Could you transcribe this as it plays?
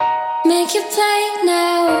Make you play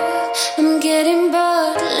now. I'm getting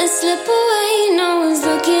bored. Let's slip away. No one's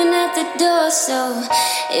looking at the door. So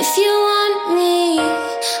if you want me,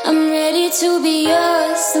 I'm ready to be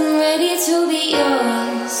yours. I'm ready to be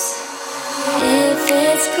yours. If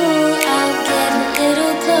it's cool, I'll get a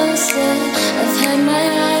little closer. I've had my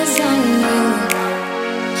eyes on you.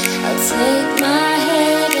 I'll take my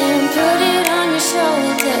head and put it on your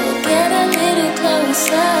shoulder. We'll get a little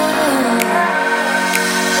closer.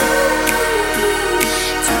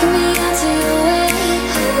 Taking me out to your way.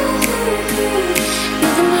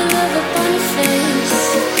 Nothing but love up on your face.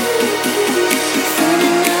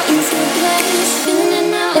 Feeling it out into the place. Feeling it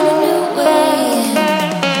now in a new way.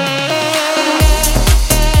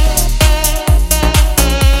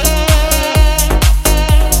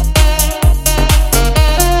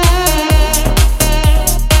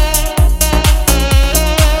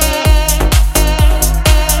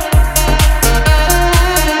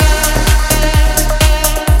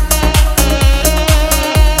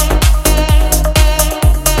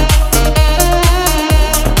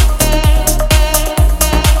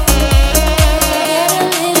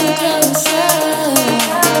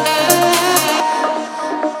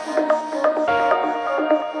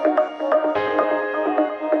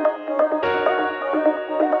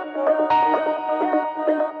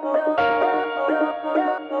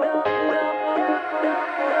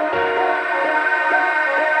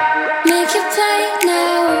 Make you play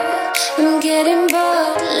now. I'm getting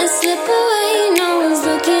bored. Let's slip away. No one's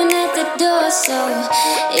looking at the door. So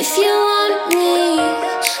if you want me,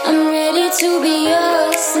 I'm ready to be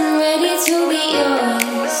yours. I'm ready to be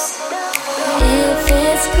yours. If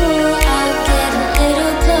it's cool,